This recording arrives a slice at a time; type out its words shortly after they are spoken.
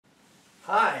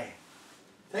Hi,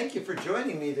 thank you for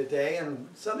joining me today, and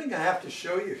something I have to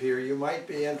show you here you might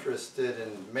be interested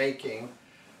in making.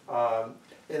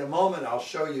 In a moment I'll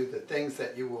show you the things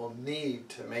that you will need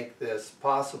to make this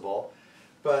possible,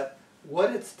 but what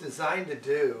it's designed to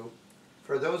do,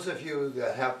 for those of you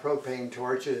that have propane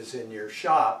torches in your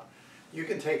shop, you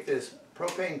can take this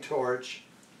propane torch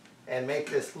and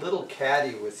make this little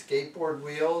caddy with skateboard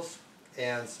wheels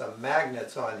and some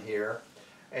magnets on here,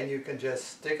 and you can just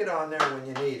stick it on there when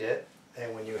you need it,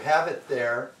 and when you have it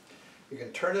there you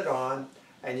can turn it on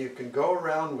and you can go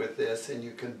around with this and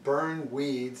you can burn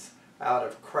weeds out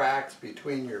of cracks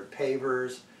between your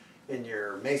pavers in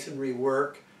your masonry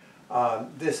work.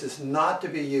 This is not to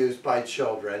be used by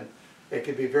children. It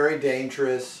could be very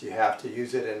dangerous. You have to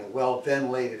use it in a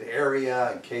well-ventilated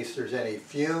area in case there's any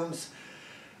fumes.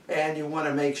 And you want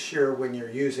to make sure when you're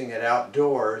using it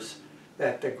outdoors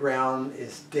that the ground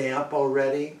is damp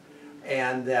already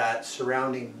and that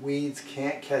surrounding weeds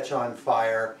can't catch on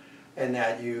fire, and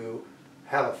that you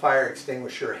have a fire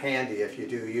extinguisher handy if you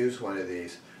do use one of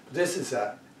these. This is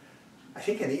I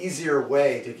think an easier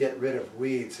way to get rid of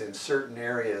weeds in certain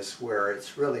areas where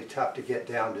it's really tough to get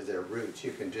down to their roots.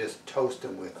 You can just toast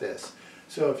them with this.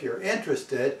 So if you're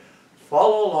interested,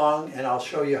 follow along and I'll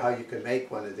show you how you can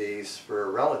make one of these for a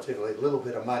relatively little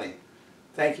bit of money.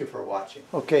 Thank you for watching.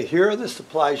 Okay, here are the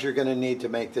supplies you're going to need to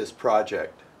make this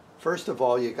project. First of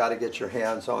all, you got to get your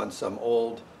hands on some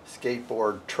old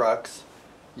skateboard trucks,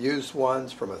 used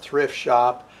ones from a thrift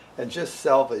shop, and just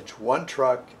salvage one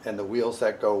truck and the wheels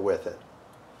that go with it.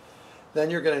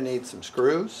 Then you're going to need some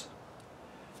screws.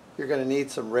 You're going to need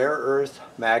some rare earth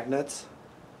magnets.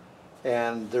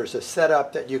 And there's a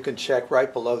setup that you can check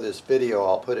right below this video.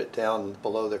 I'll put it down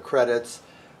below the credits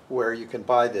where you can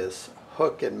buy this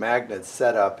hook and magnet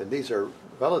setup, and these are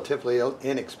relatively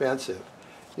inexpensive.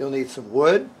 You'll need some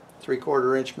wood,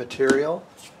 3/4 inch material,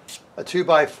 a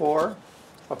 2x4,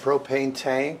 a propane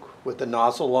tank with the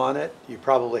nozzle on it. You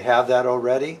probably have that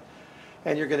already.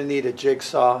 And you're going to need a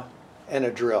jigsaw and a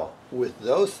drill. With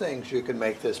those things you can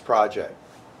make this project.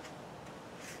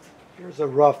 Here's a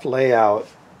rough layout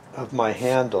of my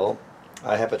handle.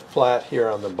 I have it flat here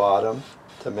on the bottom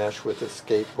to mesh with the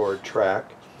skateboard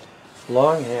track.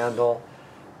 Long handle,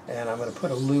 and I'm going to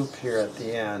put a loop here at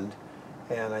the end,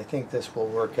 and I think this will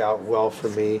work out well for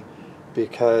me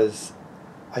because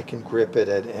I can grip it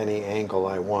at any angle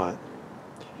I want.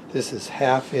 This is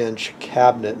 1/2 inch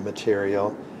cabinet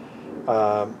material,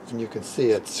 and you can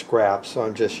see it's scrap, so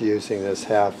I'm just using this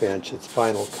 1/2 inch. It's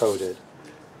vinyl coated.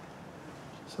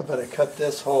 So I'm going to cut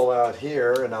this hole out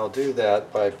here, and I'll do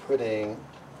that by putting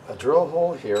a drill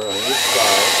hole here on each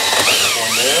side,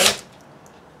 one there,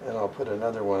 and I'll put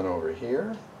another one over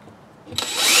here.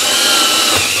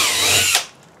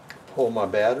 Pull my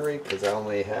battery because I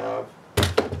only have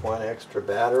one extra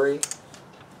battery.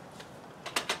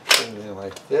 Bring it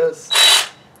like this.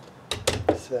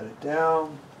 Set it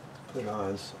down. Put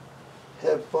on some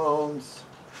headphones.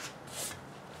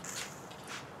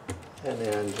 And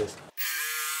then just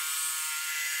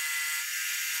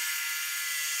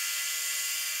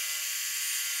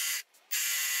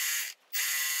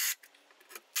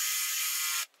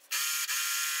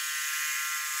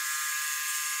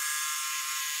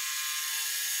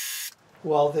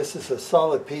while this is a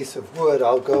solid piece of wood,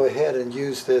 I'll go ahead and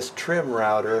use this trim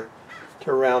router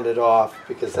to round it off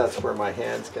because that's where my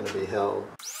hand's going to be held.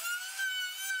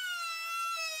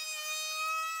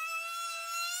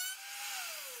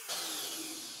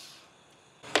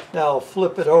 Now I'll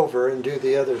flip it over and do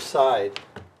the other side.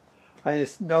 I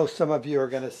just know some of you are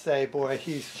going to say, boy,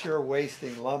 he's sure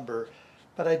wasting lumber,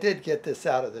 but I did get this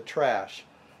out of the trash.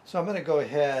 So I'm going to go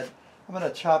ahead, I'm going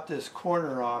to chop this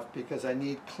corner off because I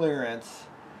need clearance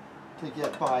to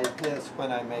get by this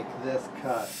when I make this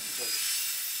cut.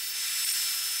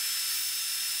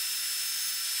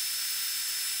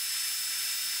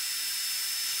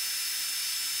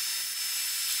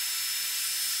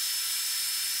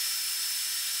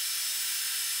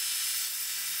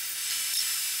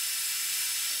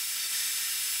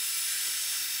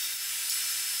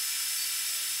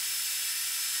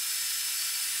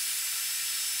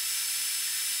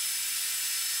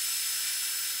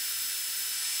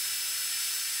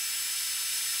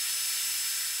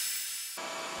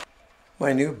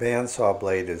 My new bandsaw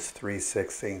blade is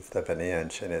 3/16 of an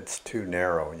inch and it's too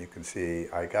narrow. You can see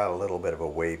I got a little bit of a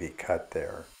wavy cut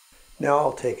there. Now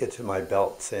I'll take it to my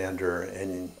belt sander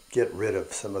and get rid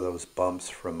of some of those bumps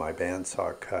from my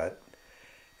bandsaw cut.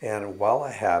 And while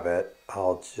I have it,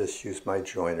 I'll just use my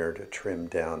joiner to trim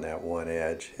down that one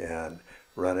edge and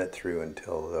run it through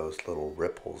until those little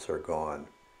ripples are gone.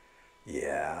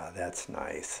 Yeah, that's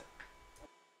nice.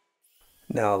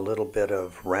 Now a little bit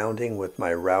of rounding with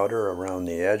my router around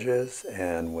the edges,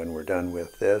 and when we're done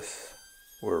with this,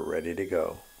 we're ready to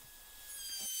go.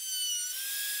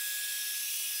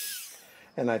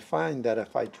 And I find that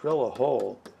if I drill a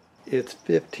hole, it's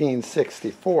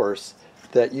 15/64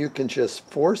 that you can just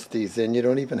force these in. You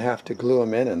don't even have to glue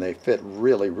them in, and they fit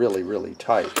really, really, really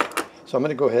tight. So I'm going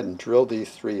to go ahead and drill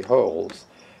these 3 holes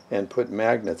and put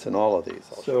magnets in all of these.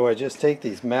 So I just take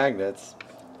these magnets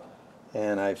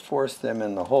and I force them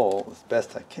in the hole as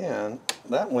best I can.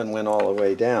 That one went all the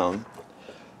way down.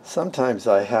 Sometimes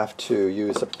I have to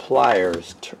use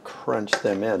pliers to crunch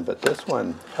them in, but this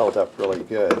one held up really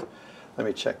good. Let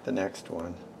me check the next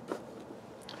one.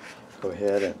 Go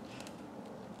ahead and,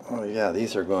 oh yeah,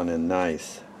 these are going in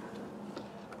nice.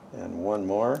 And one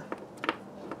more.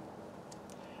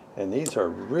 And these are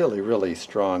really, really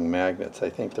strong magnets. I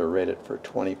think they're rated for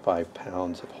 25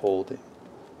 pounds of holding.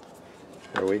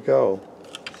 There we go.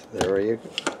 There you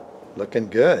go. Looking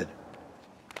good.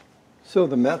 So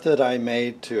the method I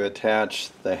made to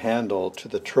attach the handle to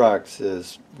the trucks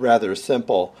is rather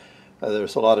simple.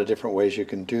 There's a lot of different ways you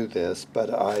can do this, but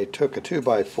I took a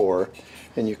 2x4,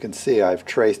 and you can see I've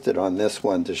traced it on this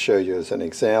one to show you as an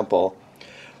example.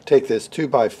 Take this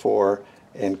 2x4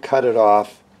 and cut it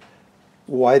off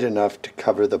wide enough to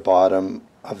cover the bottom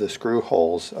of the screw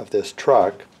holes of this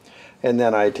truck, and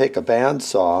then I take a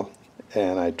bandsaw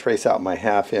and I trace out my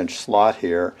 1/2-inch slot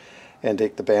here and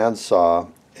take the bandsaw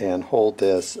and hold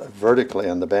this vertically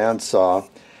on the bandsaw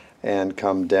and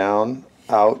come down,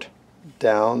 out,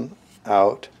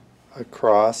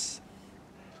 across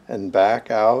and back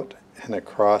out, and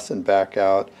across and back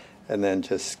out, and then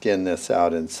just skin this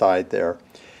out inside there.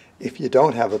 If you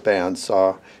don't have a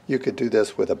bandsaw, you could do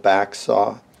this with a back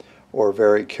saw, or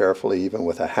very carefully even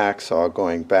with a hacksaw,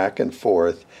 going back and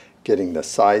forth, getting the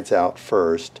sides out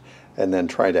first, and then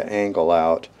try to angle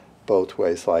out both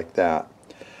ways like that.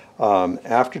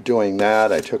 After doing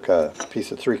that, I took a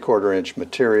piece of 3/4 inch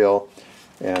material,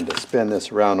 and to spin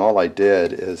this around, all I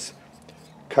did is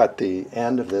cut the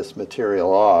end of this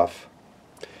material off,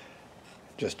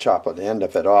 just chop the end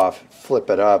of it off, flip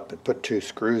it up, and put 2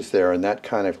 screws there, and that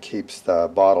kind of keeps the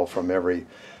bottle from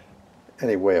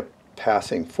any way of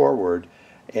passing forward.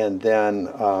 And then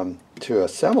to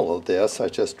assemble this, I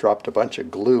just dropped a bunch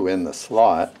of glue in the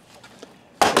slot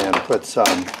and put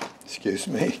some,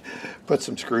 put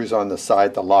some screws on the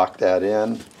side to lock that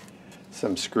in,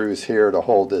 some screws here to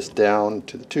hold this down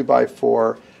to the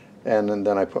 2x4, and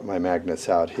then I put my magnets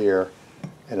out here,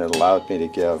 and it allowed me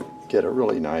to get a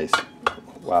really nice,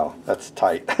 wow, that's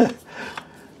tight,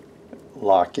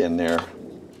 lock in there,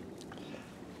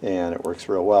 and it works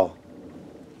real well.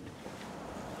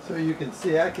 So you can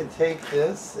see I can take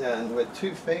this, and with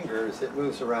 2 fingers it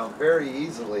moves around very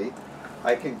easily.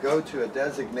 I can go to a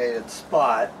designated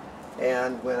spot,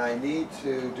 and when I need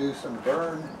to do some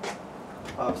burn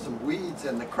of some weeds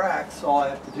in the cracks, all I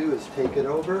have to do is take it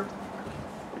over,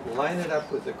 line it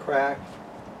up with the crack,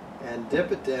 and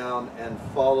dip it down and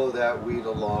follow that weed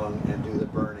along and do the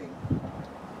burning.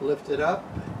 Lift it up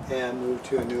and move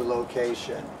to a new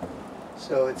location.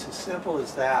 So it's as simple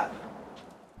as that.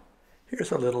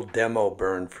 Here's a little demo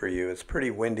burn for you. It's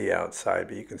pretty windy outside,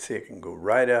 but you can see it can go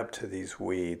right up to these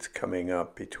weeds coming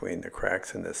up between the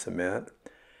cracks in the cement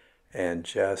and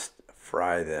just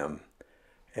fry them.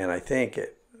 And I think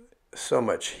so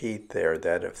much heat there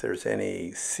that if there's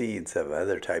any seeds of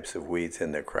other types of weeds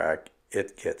in the crack,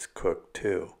 it gets cooked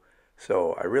too.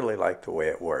 So I really like the way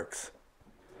it works.